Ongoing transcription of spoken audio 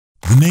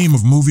The name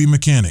of movie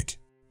mechanic.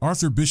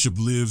 Arthur Bishop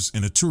lives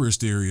in a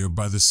tourist area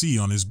by the sea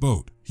on his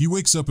boat. He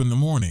wakes up in the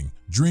morning,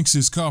 drinks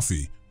his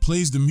coffee,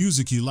 plays the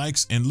music he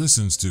likes and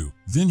listens to.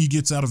 Then he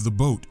gets out of the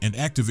boat and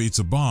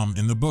activates a bomb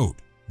in the boat.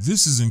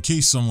 This is in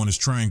case someone is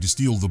trying to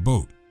steal the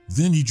boat.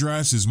 Then he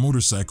drives his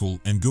motorcycle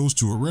and goes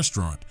to a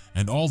restaurant,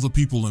 and all the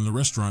people in the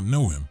restaurant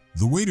know him.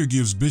 The waiter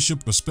gives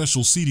Bishop a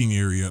special seating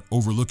area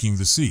overlooking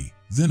the sea.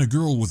 Then a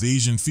girl with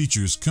Asian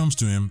features comes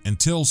to him and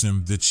tells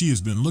him that she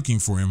has been looking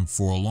for him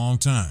for a long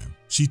time.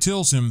 She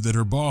tells him that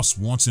her boss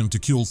wants him to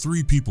kill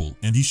 3 people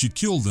and he should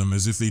kill them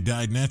as if they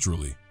died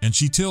naturally. And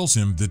she tells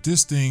him that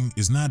this thing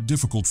is not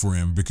difficult for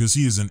him because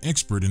he is an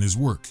expert in his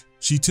work.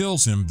 She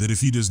tells him that if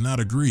he does not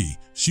agree,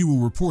 she will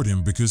report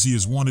him because he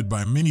is wanted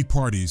by many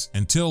parties,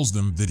 and tells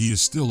them that he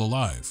is still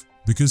alive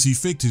because he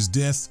faked his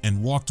death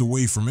and walked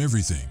away from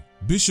everything.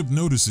 Bishop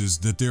notices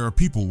that there are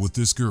people with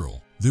this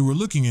girl. They were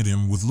looking at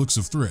him with looks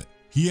of threat.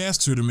 He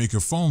asks her to make a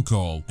phone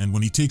call, and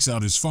when he takes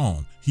out his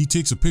phone, he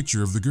takes a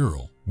picture of the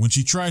girl. When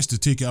she tries to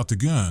take out the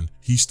gun,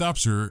 he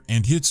stops her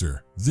and hits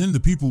her. Then the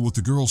people with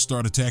the girl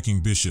start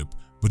attacking Bishop,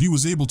 but he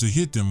was able to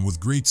hit them with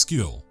great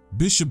skill.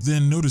 Bishop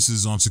then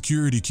notices on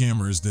security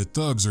cameras that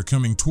thugs are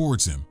coming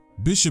towards him.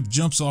 Bishop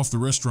jumps off the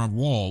restaurant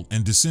wall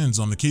and descends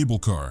on the cable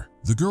car.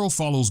 The girl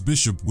follows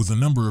Bishop with a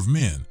number of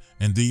men,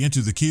 and they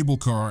enter the cable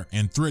car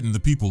and threaten the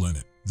people in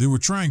it. They were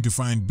trying to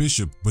find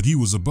Bishop, but he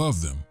was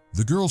above them.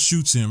 The girl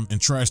shoots him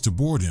and tries to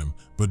board him,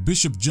 but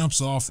Bishop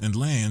jumps off and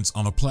lands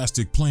on a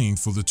plastic plane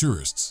for the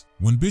tourists.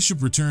 When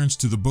Bishop returns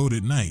to the boat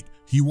at night,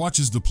 he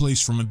watches the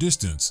place from a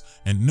distance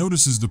and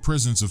notices the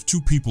presence of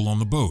 2 people on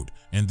the boat,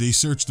 and they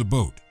search the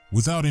boat.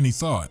 Without any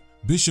thought,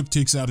 Bishop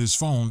takes out his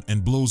phone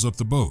and blows up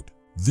the boat.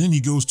 Then he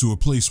goes to a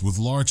place with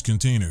large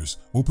containers,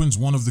 opens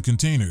one of the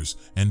containers,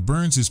 and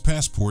burns his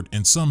passport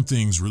and some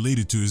things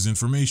related to his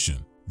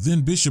information.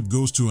 Then Bishop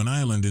goes to an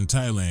island in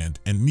Thailand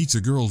and meets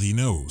a girl he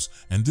knows,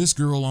 and this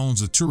girl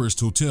owns a tourist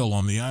hotel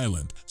on the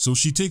island, so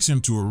she takes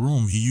him to a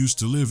room he used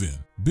to live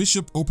in.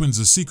 Bishop opens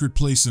a secret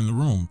place in the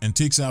room and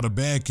takes out a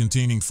bag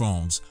containing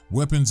phones,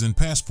 weapons, and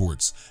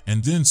passports,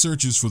 and then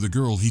searches for the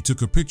girl he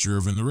took a picture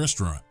of in the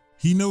restaurant.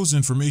 He knows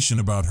information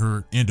about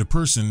her and a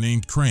person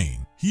named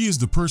Crane. He is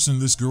the person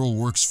this girl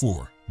works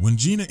for. When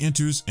Gina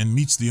enters and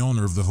meets the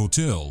owner of the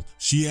hotel,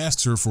 she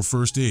asks her for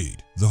first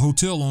aid. The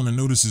hotel owner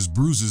notices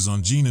bruises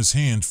on Gina's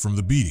hand from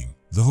the beating.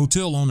 The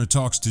hotel owner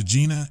talks to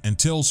Gina and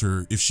tells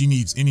her if she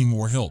needs any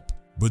more help.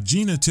 But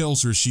Gina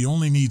tells her she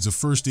only needs a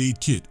first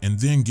aid kit and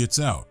then gets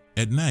out.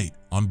 At night,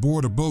 on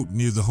board a boat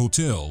near the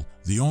hotel,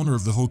 the owner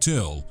of the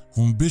hotel,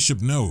 whom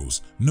Bishop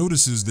knows,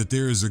 notices that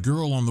there is a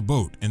girl on the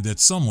boat and that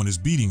someone is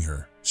beating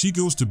her. She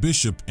goes to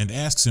Bishop and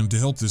asks him to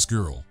help this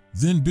girl.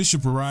 Then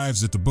Bishop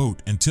arrives at the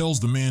boat and tells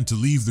the man to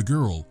leave the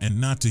girl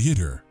and not to hit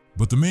her.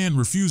 But the man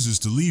refuses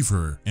to leave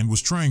her and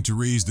was trying to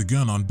raise the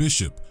gun on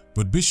Bishop,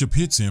 but Bishop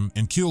hits him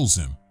and kills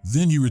him.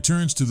 Then he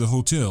returns to the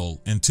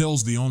hotel and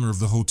tells the owner of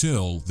the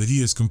hotel that he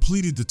has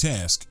completed the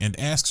task and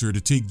asks her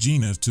to take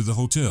Gina to the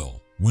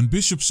hotel. When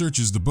Bishop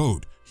searches the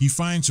boat, he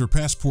finds her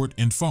passport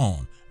and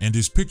phone, and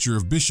his picture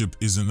of Bishop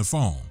is in the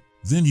phone.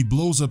 Then he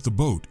blows up the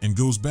boat and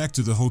goes back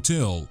to the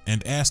hotel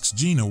and asks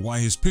Gina why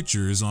his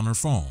picture is on her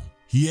phone.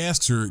 He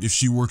asks her if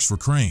she works for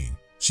Crane.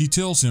 She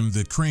tells him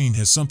that Crane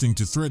has something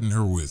to threaten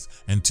her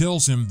with and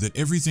tells him that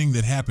everything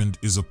that happened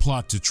is a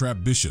plot to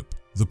trap Bishop.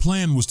 The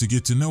plan was to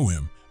get to know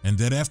him, and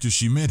that after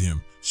she met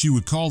him, she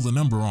would call the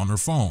number on her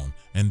phone,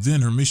 and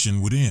then her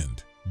mission would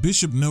end.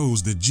 Bishop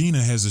knows that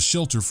Gina has a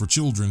shelter for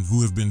children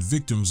who have been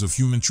victims of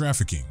human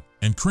trafficking,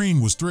 and Crane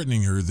was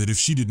threatening her that if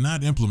she did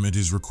not implement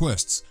his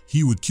requests,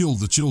 he would kill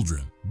the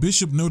children.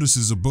 Bishop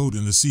notices a boat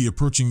in the sea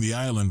approaching the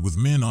island with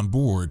men on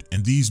board,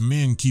 and these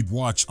men keep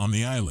watch on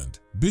the island.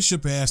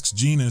 Bishop asks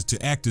Gina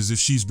to act as if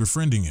she's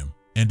befriending him,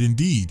 and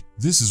indeed,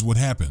 this is what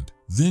happened.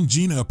 Then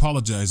Gina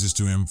apologizes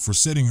to him for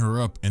setting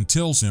her up and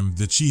tells him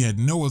that she had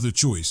no other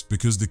choice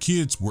because the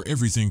kids were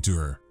everything to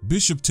her.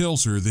 Bishop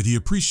tells her that he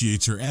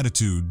appreciates her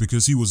attitude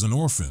because he was an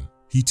orphan.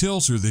 He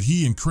tells her that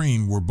he and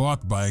Crane were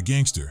bought by a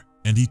gangster,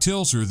 and he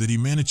tells her that he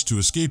managed to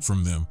escape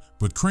from them,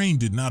 but Crane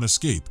did not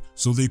escape,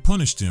 so they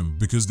punished him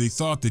because they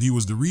thought that he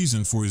was the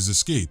reason for his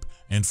escape,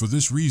 and for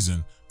this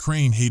reason,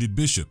 Crane hated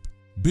Bishop.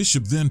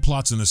 Bishop then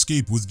plots an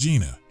escape with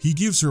Gina. He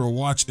gives her a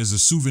watch as a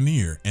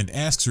souvenir and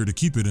asks her to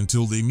keep it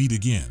until they meet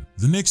again.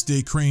 The next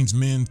day, Crane's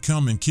men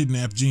come and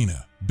kidnap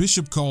Gina.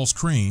 Bishop calls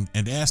Crane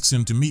and asks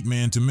him to meet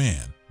man to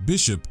man.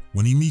 Bishop,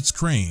 when he meets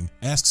Crane,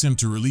 asks him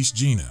to release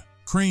Gina.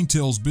 Crane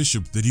tells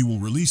Bishop that he will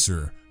release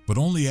her, but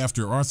only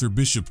after Arthur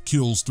Bishop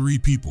kills 3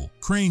 people.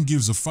 Crane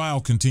gives a file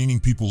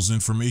containing people's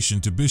information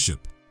to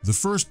Bishop. The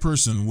first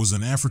person was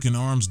an African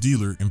arms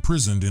dealer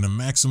imprisoned in a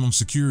maximum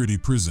security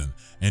prison,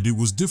 and it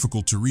was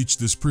difficult to reach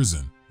this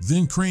prison.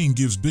 Then Crane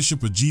gives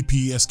Bishop a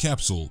GPS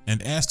capsule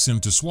and asks him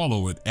to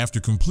swallow it after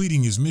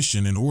completing his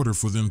mission in order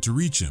for them to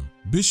reach him.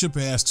 Bishop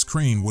asks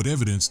Crane what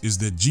evidence is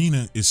that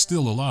Gina is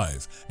still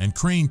alive, and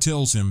Crane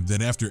tells him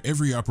that after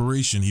every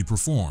operation he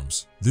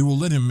performs, they will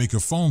let him make a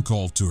phone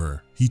call to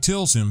her. He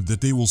tells him that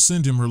they will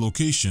send him her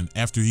location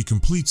after he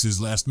completes his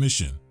last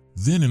mission.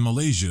 Then in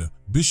Malaysia,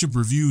 Bishop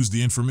reviews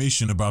the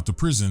information about the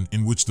prison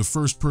in which the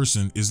first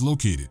person is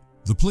located.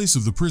 The place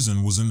of the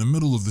prison was in the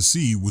middle of the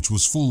sea, which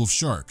was full of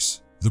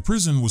sharks. The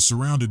prison was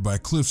surrounded by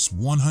cliffs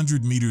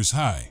 100 meters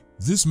high.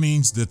 This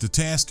means that the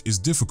task is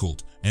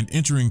difficult and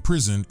entering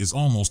prison is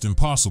almost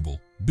impossible.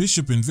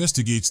 Bishop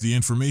investigates the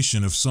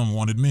information of some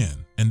wanted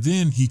men, and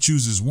then he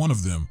chooses one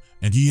of them,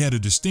 and he had a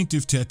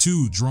distinctive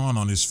tattoo drawn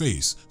on his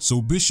face,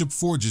 so Bishop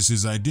forges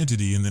his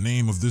identity in the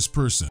name of this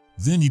person.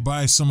 Then he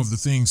buys some of the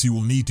things he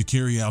will need to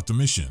carry out the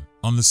mission.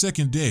 On the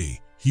second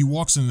day, he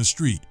walks in the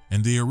street,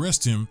 and they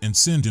arrest him and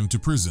send him to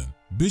prison.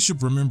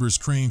 Bishop remembers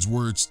Crane's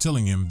words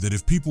telling him that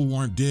if people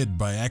weren't dead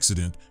by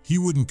accident, he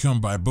wouldn't come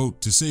by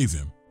boat to save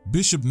him.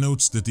 Bishop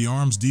notes that the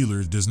arms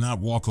dealer does not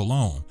walk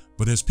alone,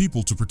 but has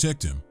people to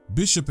protect him.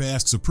 Bishop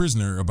asks a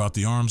prisoner about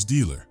the arms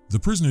dealer. The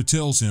prisoner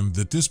tells him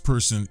that this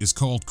person is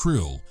called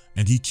Krill,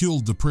 and he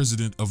killed the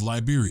president of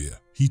Liberia.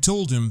 He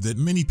told him that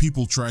many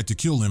people tried to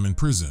kill him in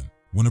prison.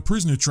 When a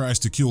prisoner tries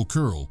to kill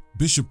Krill,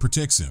 Bishop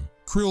protects him.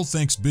 Krill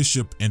thanks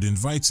Bishop and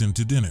invites him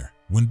to dinner.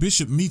 When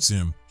Bishop meets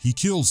him, he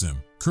kills him.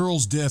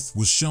 Krill's death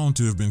was shown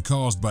to have been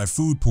caused by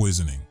food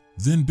poisoning.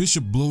 Then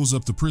Bishop blows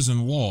up the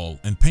prison wall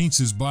and paints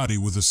his body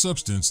with a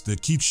substance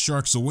that keeps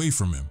sharks away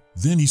from him.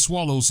 Then he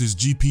swallows his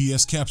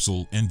GPS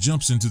capsule and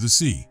jumps into the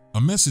sea. A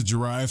message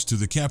arrives to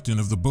the captain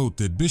of the boat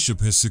that Bishop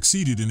has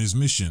succeeded in his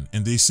mission,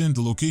 and they send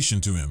the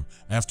location to him,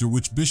 after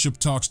which Bishop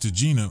talks to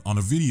Gina on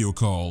a video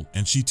call,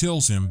 and she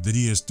tells him that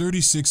he has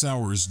 36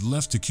 hours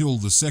left to kill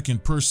the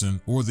second person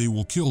or they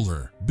will kill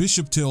her.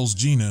 Bishop tells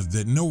Gina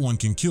that no one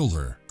can kill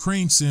her.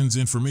 Crane sends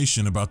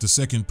information about the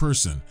second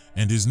person,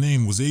 and his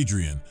name was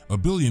Adrian, a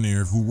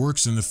billionaire who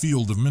works in the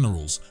field of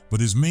minerals,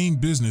 but his main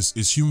business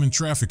is human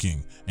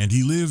trafficking, and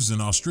he lives in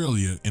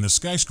Australia in a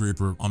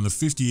skyscraper on the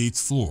 58th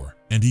floor.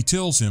 And he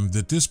tells him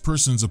that this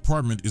person's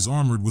apartment is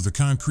armored with a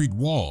concrete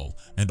wall,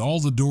 and all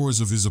the doors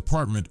of his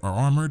apartment are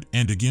armored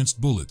and against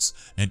bullets,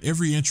 and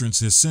every entrance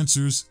has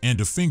sensors and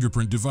a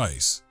fingerprint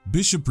device.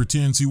 Bishop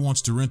pretends he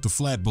wants to rent the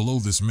flat below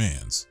this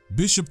man's.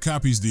 Bishop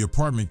copies the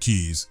apartment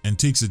keys and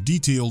takes a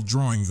detailed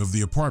drawing of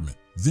the apartment.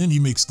 Then he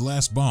makes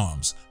glass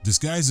bombs,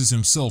 disguises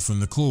himself in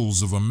the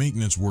clothes of a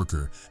maintenance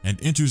worker,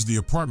 and enters the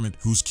apartment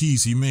whose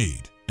keys he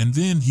made. And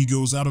then he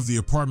goes out of the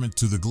apartment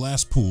to the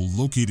glass pool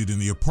located in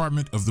the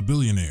apartment of the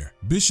billionaire.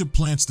 Bishop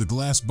plants the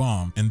glass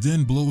bomb and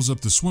then blows up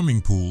the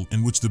swimming pool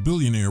in which the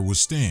billionaire was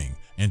staying,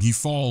 and he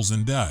falls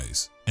and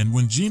dies. And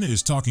when Gina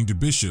is talking to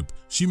Bishop,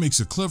 she makes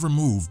a clever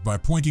move by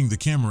pointing the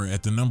camera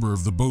at the number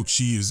of the boat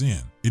she is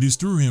in. It is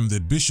through him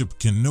that Bishop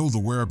can know the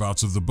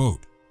whereabouts of the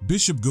boat.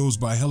 Bishop goes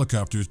by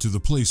helicopter to the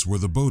place where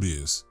the boat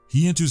is.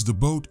 He enters the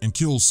boat and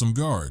kills some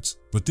guards,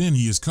 but then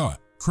he is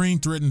caught. Crane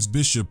threatens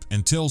Bishop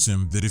and tells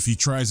him that if he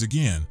tries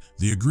again,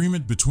 the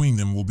agreement between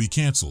them will be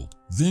canceled.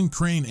 Then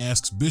Crane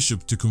asks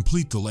Bishop to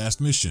complete the last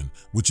mission,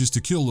 which is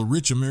to kill a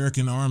rich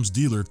American arms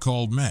dealer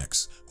called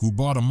Max, who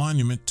bought a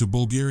monument to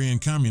Bulgarian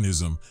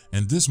communism,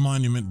 and this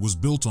monument was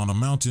built on a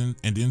mountain,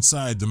 and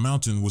inside the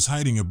mountain was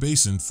hiding a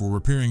basin for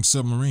repairing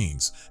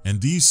submarines,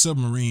 and these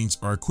submarines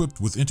are equipped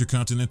with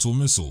intercontinental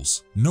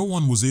missiles. No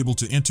one was able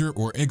to enter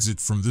or exit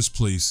from this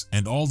place,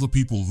 and all the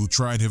people who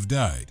tried have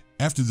died.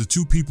 After the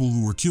two people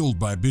who were killed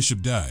by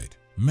Bishop died,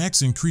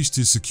 Max increased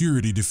his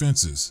security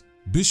defenses.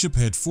 Bishop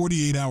had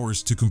 48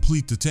 hours to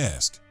complete the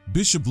task.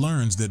 Bishop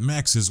learns that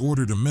Max has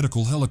ordered a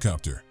medical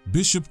helicopter.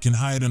 Bishop can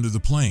hide under the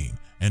plane,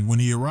 and when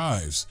he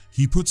arrives,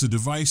 he puts a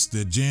device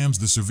that jams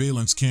the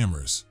surveillance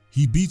cameras.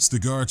 He beats the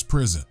guards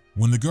present.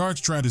 When the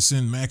guards try to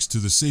send Max to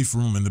the safe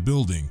room in the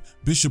building,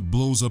 Bishop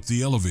blows up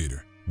the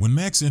elevator. When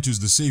Max enters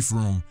the safe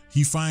room,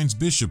 he finds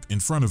Bishop in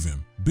front of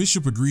him.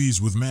 Bishop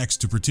agrees with Max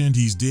to pretend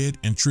he's dead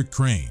and trick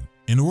Crane.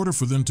 In order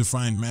for them to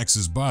find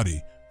Max's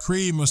body,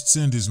 Crane must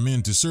send his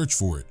men to search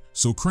for it,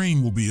 so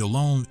Crane will be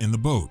alone in the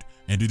boat,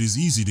 and it is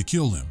easy to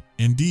kill him.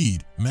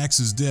 Indeed,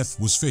 Max's death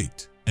was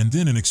faked. And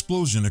then an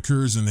explosion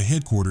occurs in the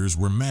headquarters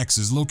where Max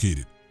is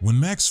located. When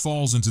Max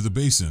falls into the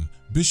basin,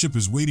 Bishop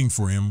is waiting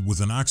for him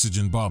with an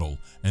oxygen bottle,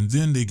 and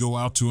then they go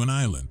out to an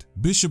island.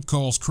 Bishop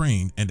calls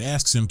Crane and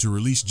asks him to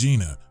release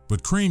Gina,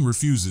 but Crane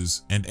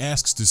refuses and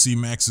asks to see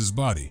Max's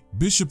body.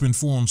 Bishop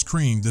informs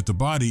Crane that the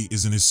body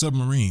is in his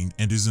submarine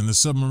and is in the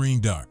submarine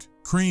dock.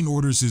 Crane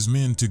orders his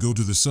men to go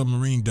to the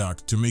submarine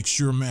dock to make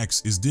sure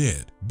Max is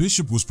dead.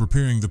 Bishop was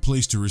preparing the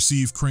place to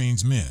receive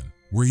Crane's men,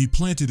 where he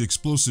planted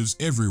explosives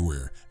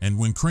everywhere, and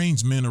when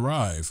Crane's men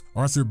arrive,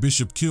 Arthur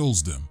Bishop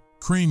kills them.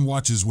 Crane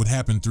watches what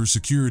happened through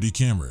security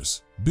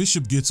cameras.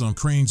 Bishop gets on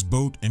Crane's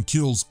boat and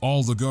kills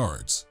all the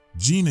guards.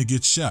 Gina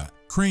gets shot.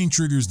 Crane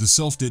triggers the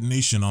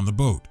self-detonation on the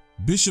boat.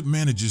 Bishop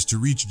manages to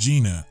reach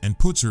Gina and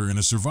puts her in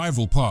a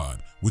survival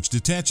pod, which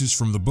detaches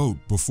from the boat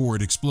before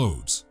it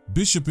explodes.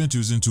 Bishop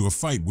enters into a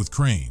fight with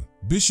Crane.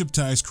 Bishop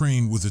ties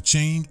Crane with a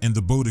chain and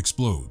the boat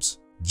explodes.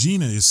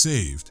 Gina is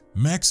saved.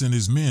 Max and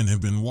his men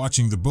have been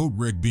watching the boat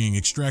wreck being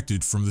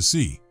extracted from the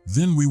sea.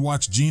 Then we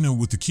watch Gina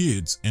with the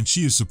kids, and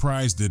she is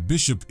surprised that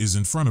Bishop is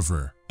in front of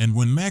her. And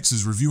when Max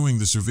is reviewing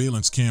the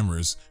surveillance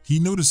cameras, he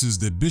notices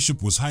that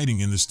Bishop was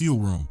hiding in the steel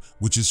room,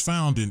 which is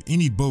found in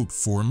any boat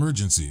for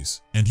emergencies.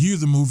 And here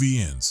the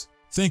movie ends.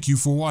 Thank you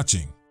for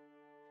watching.